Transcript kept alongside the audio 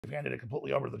handed it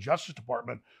completely over to the Justice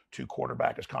Department to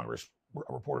quarterback, as Congress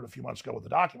reported a few months ago with the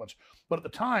documents. But at the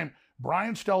time,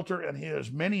 Brian Stelter and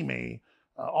his mini-me,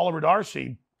 Oliver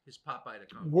Darcy, his Popeye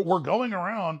to Congress, were going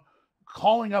around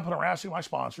calling up and harassing my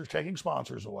sponsors, taking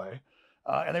sponsors away.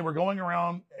 And they were going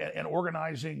around and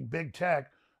organizing big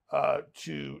tech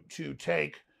to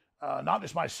take not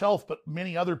just myself, but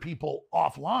many other people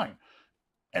offline.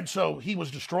 And so he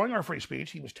was destroying our free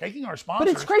speech. He was taking our sponsors.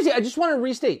 But it's crazy. I just want to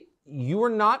restate. You are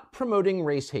not promoting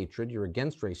race hatred. You're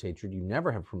against race hatred. You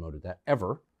never have promoted that,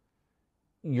 ever.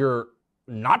 You're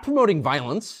not promoting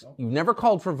violence. You've never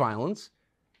called for violence.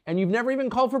 And you've never even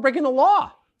called for breaking the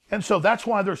law. And so that's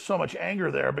why there's so much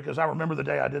anger there, because I remember the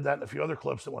day I did that and a few other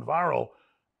clips that went viral.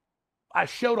 I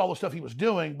showed all the stuff he was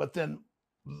doing, but then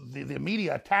the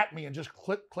media attacked me and just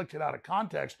clicked it out of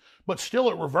context. But still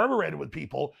it reverberated with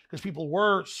people because people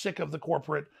were sick of the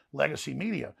corporate legacy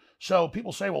media. So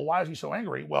people say, well, why is he so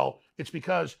angry? Well, it's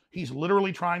because he's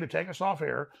literally trying to take us off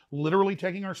air, literally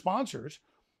taking our sponsors.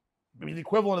 I mean, the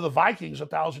equivalent of the Vikings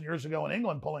 1,000 years ago in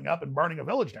England pulling up and burning a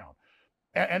village down.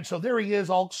 And so there he is,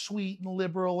 all sweet and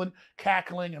liberal and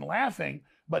cackling and laughing,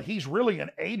 but he's really an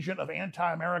agent of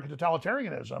anti-American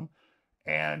totalitarianism.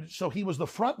 And so he was the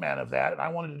front man of that. And I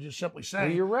wanted to just simply say,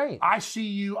 well, you're right. I see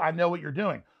you, I know what you're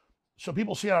doing. So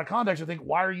people see it out of context and think,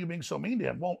 why are you being so mean to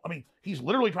him? Well, I mean, he's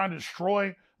literally trying to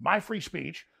destroy my free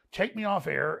speech, take me off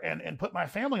air, and put my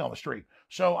family on the street.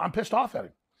 So I'm pissed off at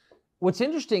him. What's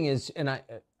interesting is, and I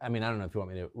mean, I don't know if you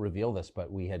want me to reveal this, but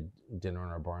we had dinner in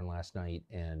our barn last night,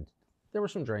 and there were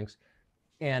some drinks.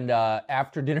 And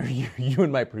after dinner, you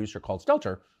and my producer called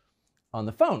Stelter on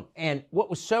the phone. And what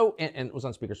was so, and it was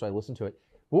on speaker, so I listened to it.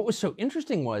 What was so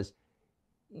interesting was,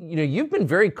 you know, you've been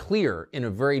very clear in a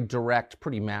very direct,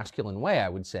 pretty masculine way, I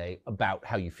would say, about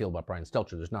how you feel about Brian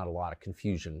Stelter. There's not a lot of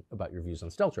confusion about your views on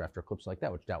Stelter after clips like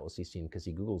that, which doubtless he's seen because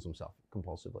he Googles himself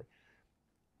compulsively.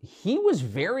 He was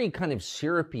very kind of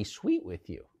syrupy sweet with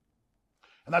you.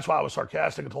 And that's why I was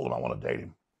sarcastic and told him I want to date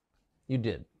him. You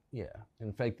did, yeah.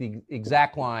 In fact, the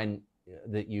exact line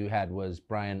that you had was,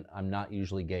 Brian, I'm not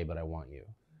usually gay, but I want you.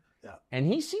 Yeah.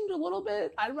 And he seemed a little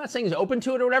bit, I'm not saying he's open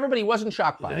to it or whatever, but he wasn't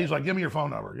shocked by it. And he's like, give me your phone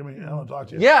number. Give me, I want to talk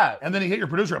to you. Yeah. And then he hit your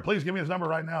producer up, please give me his number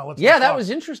right now. Let's yeah, that talk. was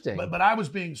interesting. But I was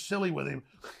being silly with him.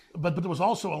 But there was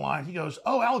also a line. He goes,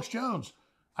 oh, Alex Jones.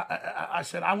 I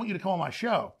said, I want you to come on my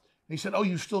show. And he said, oh,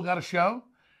 you still got a show?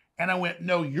 And I went,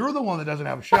 no, you're the one that doesn't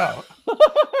have a show.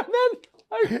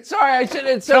 Sorry, I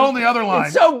shouldn't. Tell him the other line.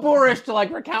 It's so boorish to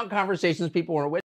like recount conversations people weren't with.